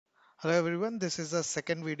Hello everyone, this is the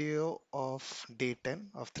second video of day 10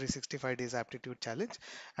 of 365 days aptitude challenge,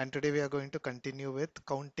 and today we are going to continue with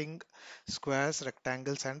counting squares,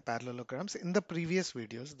 rectangles and parallelograms. In the previous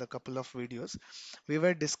videos, the couple of videos, we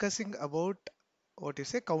were discussing about what you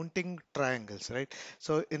say counting triangles, right?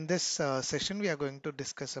 So in this session we are going to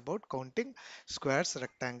discuss about counting squares,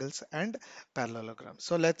 rectangles and parallelograms.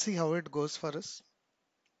 So let's see how it goes for us.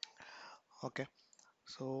 Okay,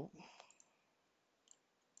 so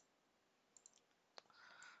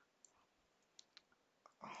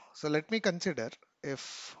let me consider,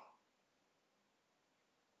 if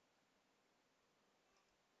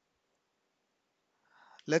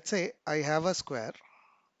let's say I have a square.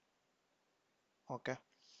 Okay,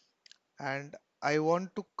 and I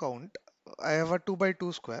want to count, I have a 2 by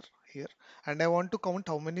 2 square here, and I want to count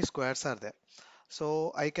how many squares are there.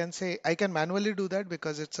 So I can say I can manually do that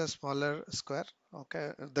because it's a smaller square.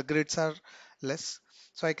 Okay, the grids are less.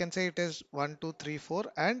 So I can say it is 1, 2, 3, 4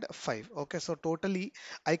 and 5. Okay, so totally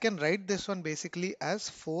I can write this one basically as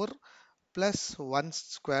 4 plus 1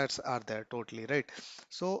 squares are there totally, right?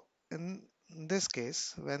 So in this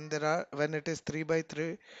case, when it is 3 by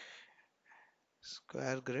 3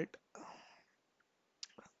 square grid,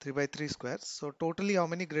 3 by 3 squares. So totally how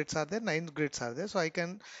many grids are there? 9 grids are there. So I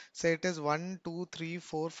can say it is 1, 2, 3,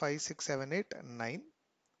 4, 5, 6, 7, 8, 9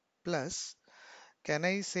 plus. Can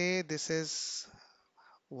I say this is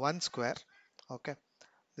one square? Okay.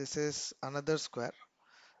 This is another square,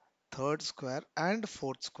 third square and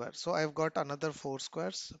fourth square. So I've got another 4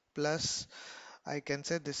 squares plus I can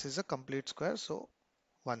say this is a complete square. So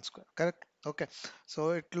one square. Correct. Okay.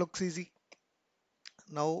 So it looks easy.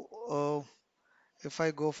 Now, if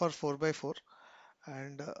I go for 4 by 4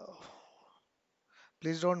 and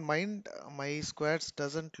please don't mind, my squares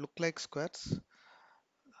doesn't look like squares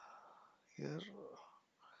here.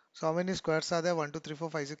 So how many squares are there? 1, 2, 3, 4,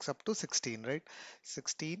 5, 6 up to 16, right?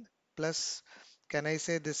 16 plus, can I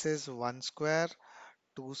say this is 1 square,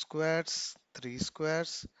 2 squares, 3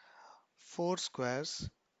 squares, 4 squares,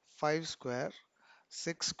 5 square,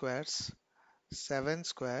 6 squares, 7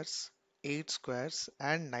 squares, 8 squares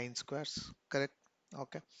and 9 squares. Correct.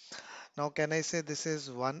 Okay. Now can I say this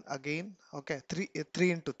is 1 again? Okay,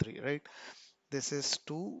 3 into 3, right? This is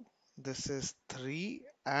 2, this is 3,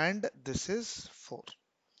 and this is 4.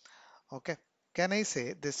 Okay. Can I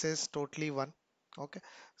say this is totally 1? Okay.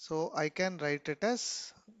 So I can write it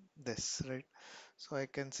as this, right? So I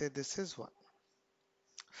can say this is 1.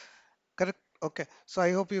 Correct. Okay. So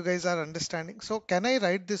I hope you guys are understanding. So can I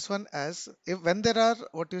write this one as, if when there are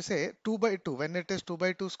what you say 2 by 2, when it is 2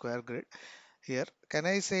 by 2 square grid here, can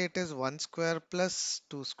I say it is 1 square plus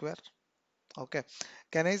 2 square? Okay.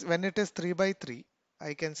 Can I, when it is 3 by 3,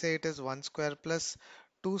 I can say it is 1 square plus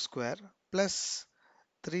 2 square plus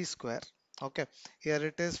 3 square. Okay. Here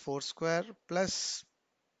it is 4 square plus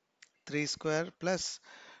 3 square plus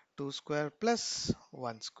 2 square plus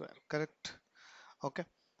 1 square. Correct. Okay.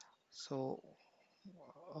 So,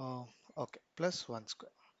 uh, okay, plus 1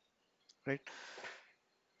 square. Right.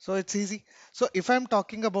 So it's easy. So if I'm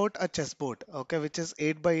talking about a chessboard, okay, which is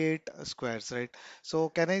 8 by 8 squares, right? So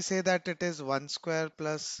can I say that it is 1 square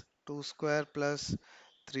plus 2 square plus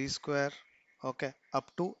 3 square, okay,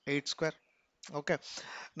 up to 8 square. Okay.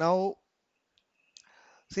 Now,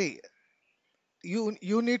 see,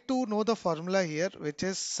 you need to know the formula here, which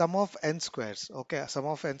is sum of n squares. Okay, sum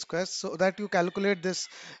of n squares, so that you calculate this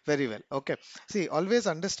very well. Okay, see, always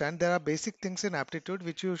understand there are basic things in aptitude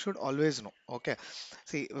which you should always know. Okay,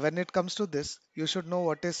 see, when it comes to this, you should know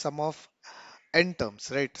what is sum of n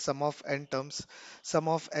terms, right? Sum of n terms, sum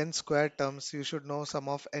of n square terms, you should know sum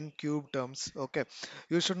of n cube terms. Okay,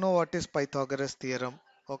 you should know what is Pythagoras theorem.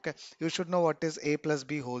 Okay, you should know what is a plus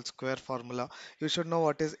b whole square formula. You should know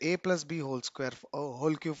what is a plus b whole square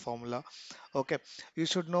whole cube formula. Okay, you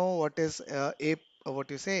should know what is a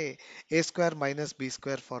what you say a square minus b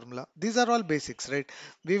square formula. These are all basics, right?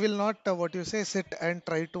 We will not what you say sit and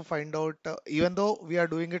try to find out, even though we are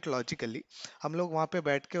doing it logically, हम लोग वहाँ पे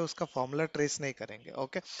बैठ के उसका formula trace नहीं करेंगे.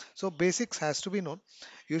 Okay, so basics has to be known.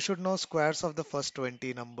 You should know squares of the first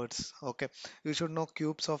 20 numbers. Okay, you should know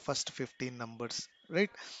cubes of first 15 numbers,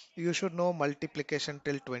 right? You should know multiplication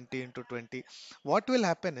till 20 into 20. What will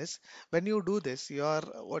happen is, when you do this, your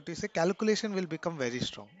what you say calculation will become very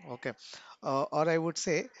strong. Okay, or I would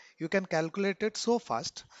say you can calculate it so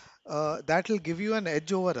fast, that will give you an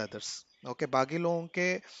edge over others. Okay, बाकी लोगों के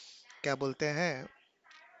क्या बोलते हैं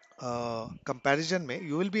comparison में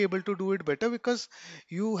you will be able to do it better because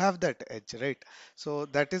you have that edge, right? So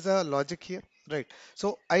that is a logic here, right?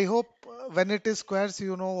 So I hope when it is squares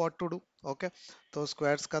you know what to do. Okay, तो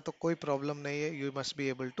squares का तो कोई problem नहीं है, you must be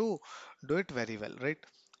able to do it very well, right?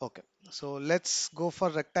 Okay, so let's go for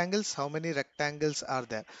rectangles. How many rectangles are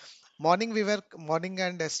there? Morning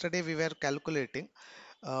and yesterday we were calculating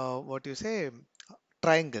what you say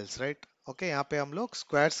triangles, right? Okay, यहाँ पे हम लोग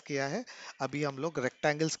squares किया है, अभी हम लोग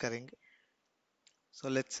rectangles करेंगे. So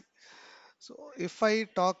let's see. So if I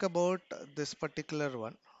talk about this particular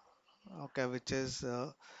one, okay, which is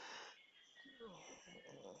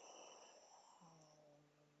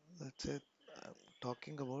let's say I'm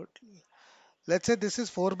talking about, let's say this is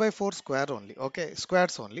 4 by 4 square only, okay,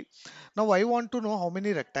 squares only. Now I want to know how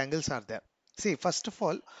many rectangles are there. See, first of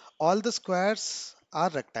all the squares are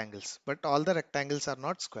rectangles, but all the rectangles are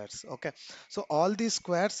not squares, okay. So all these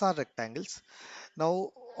squares are rectangles.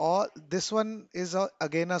 Now all this one is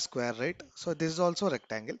again a square, right? So this is also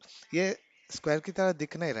rectangle. ये square की तरह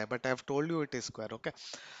दिख नहीं रहा है, but I have told you it is square, okay.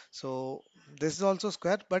 So this is also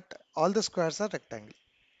square, but all the squares are rectangle.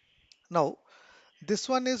 Now this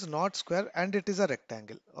one is not square and it is a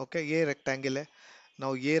rectangle, okay. ये rectangle है.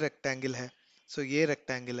 Now ये rectangle है. So ये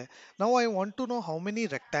rectangle है. Now I want to know how many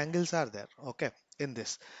rectangles are there, okay, in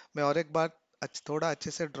this. मैं और एक बार थोड़ा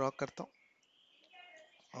अच्छे से draw करता हूँ.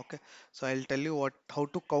 Okay, so I'll tell you what how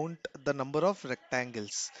to count the number of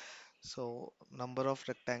rectangles. So number of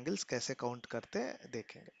rectangles कैसे count करते हैं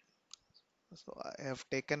देखेंगे. So I have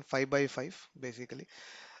taken 5 by 5 basically.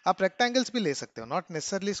 आप rectangles भी ले सकते हो, not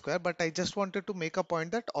necessarily square, but I just wanted to make a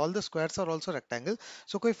point that all the squares are also rectangle.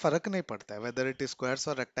 So कोई फर्क नहीं पड़ता है whether it is squares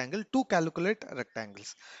or rectangle to calculate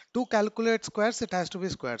rectangles. To calculate squares, it has to be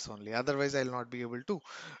squares only. Otherwise, I'll not be able to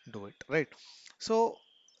do it, right? So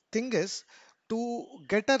thing is, to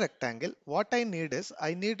get a rectangle, what I need is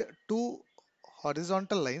I need two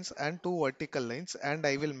horizontal lines and two vertical lines, and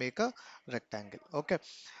I will make a rectangle. Okay.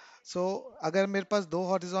 So अगर मेरे पास दो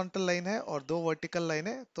horizontal line है और दो vertical line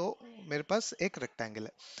है तो मेरे पास एक rectangle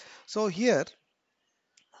है. So here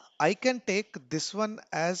I can take this one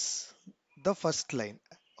as the first line.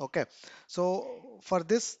 Okay. So for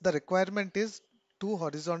this, the requirement is two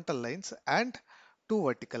horizontal lines and two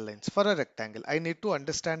vertical lines for a rectangle. I need to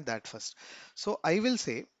understand that first. So I will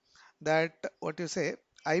say that what you say,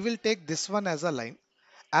 I will take this one as a line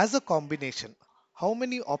as a combination. How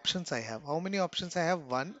many options I have? How many options I have?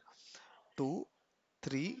 One, two,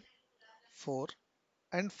 three, four,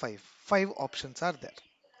 and 5. 5 options are there.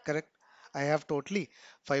 Correct? I have totally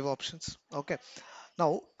 5 options. Okay.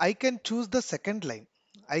 Now I can choose the second line.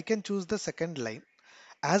 I can choose the second line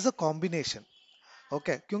as a combination.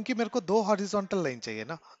 Okay, क्योंकि मेरे को दो horizontal line चाहिए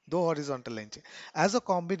ना, दो horizontal line चाहिए. As a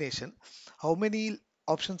combination, how many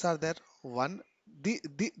options are there? One.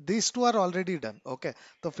 These two are already done. Okay,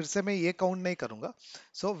 तो फिर से मैं ये count नहीं करूंगा.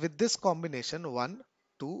 So with this combination, one,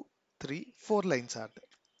 two, three, four lines are there.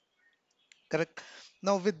 Correct.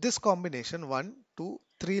 Now with this combination, one, two,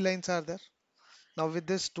 three lines are there. Now with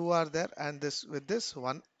this two are there, and this with this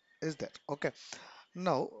one is there. Okay.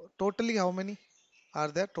 Now totally how many are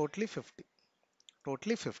there? Totally 50.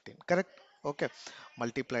 Totally 15. Correct. Okay.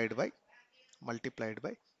 Multiplied by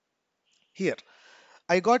here.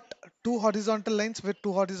 I got two horizontal lines. With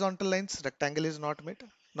two horizontal lines, rectangle is not made.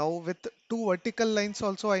 Now with two vertical lines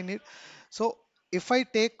also I need. So if I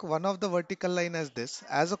take one of the vertical line as this,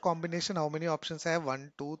 as a combination, how many options I have?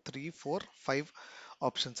 One, two, three, four, five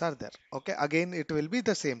options are there. Okay, again it will be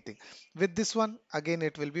the same thing. With this one, again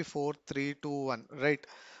it will be 4, 3, 2, 1, right?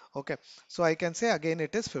 Okay, so I can say again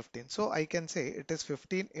it is 15. So I can say it is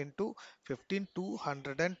 15 into 15,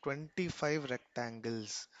 225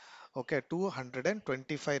 rectangles. Okay,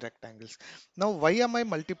 225 rectangles. Now, why am I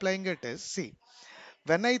multiplying it is, see,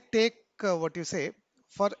 when I take what you say,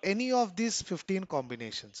 for any of these 15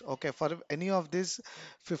 combinations, okay, for any of these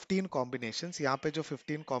 15 combinations, यहाँ पे जो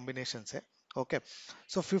 15 combinations है, okay,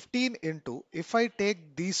 so 15 into, if I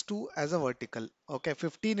take these two as a vertical, okay,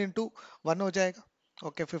 15 into 1 हो जाएगा,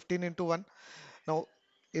 okay, 15 into 1. Now,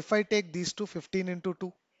 if I take these two, 15 into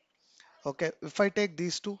 2, okay, if I take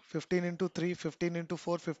these two, 15 into 3, 15 into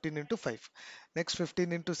 4, 15 into 5. Next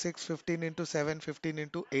 15 into 6, 15 into 7, 15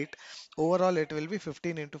 into 8. Overall, it will be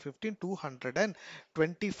 15 into 15,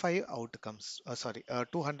 225 outcomes. Sorry,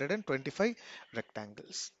 225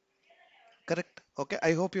 rectangles. Correct? Okay,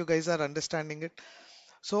 I hope you guys are understanding it.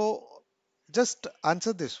 So just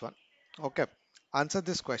answer this one. Okay, answer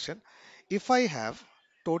this question. If I have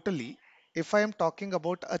totally, if I am talking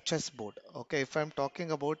about a chessboard, okay, if I am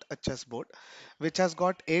talking about a chessboard which has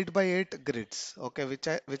got 8 by 8 grids, okay,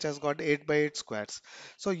 which has got 8 by 8 squares.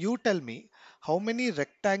 So you tell me how many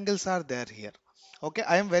rectangles are there here. Okay,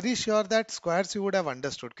 I am very sure that squares you would have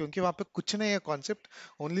understood क्योंकि वहाँ पे कुछ नहीं है concept.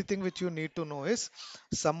 Only thing which you need to know is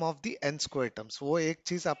sum of the n square terms. वो एक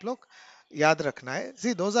चीज आप लोग याद रखना है.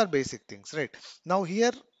 See, those are basic things, right? Now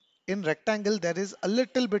here in rectangle there is a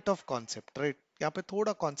little bit of concept, right? यहाँ पे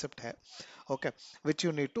थोड़ा concept है, okay, which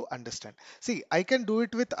you need to understand. See, I can do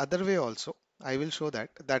it with other way also. I will show that.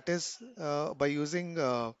 That is by using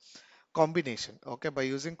combination. Okay, by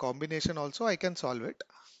using combination also I can solve it.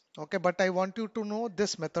 Okay, but I want you to know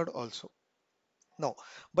this method also. Now,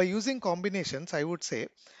 by using combinations, I would say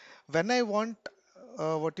when I want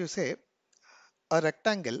what you say a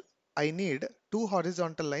rectangle, I need two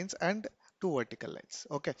horizontal lines and two vertical lines.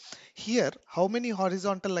 Okay. Here, how many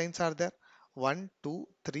horizontal lines are there? One, two,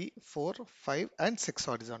 three, four, five, and six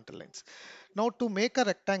horizontal lines. Now, to make a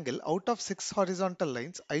rectangle out of six horizontal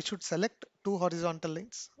lines, I should select two horizontal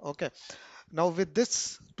lines. Okay. Now, with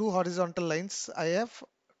this two horizontal lines, I have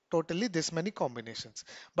totally this many combinations.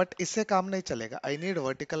 But isse kaam nahi chalega. I need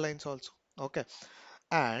vertical lines also. Okay.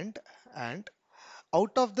 And and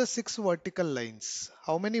out of the six vertical lines,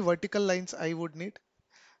 how many vertical lines I would need?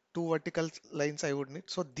 Two vertical lines I would need.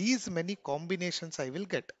 So these many combinations I will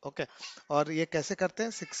get. Okay. और ये कैसे करते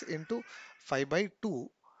हैं? 6 into 5 by 2.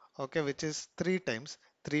 Okay, which is 3 times.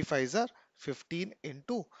 3 5s are 15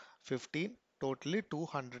 into 15. Totally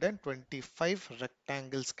 225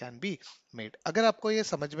 rectangles can be made. अगर आपको ये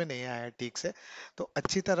समझ में नहीं आया ठीक से तो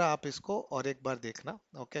अच्छी तरह आप इसको और एक बार देखना.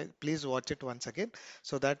 Okay, please watch it once again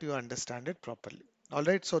so that you understand it properly. All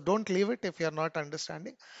right, so don't leave it if you are not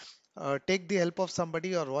understanding. Take the help of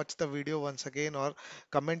somebody or watch the video once again or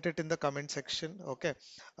comment it in the comment section, okay,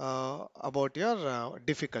 about your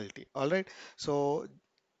difficulty. All right, so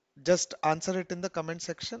just answer it in the comment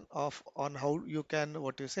section of on how you can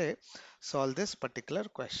what you say solve this particular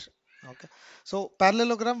question. Okay, so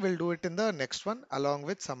parallelogram we'll do it in the next one along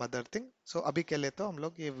with some other thing. So abhi ke liye to hum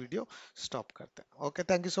log ye video stop karte hain. Okay,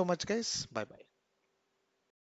 thank you so much guys, bye bye.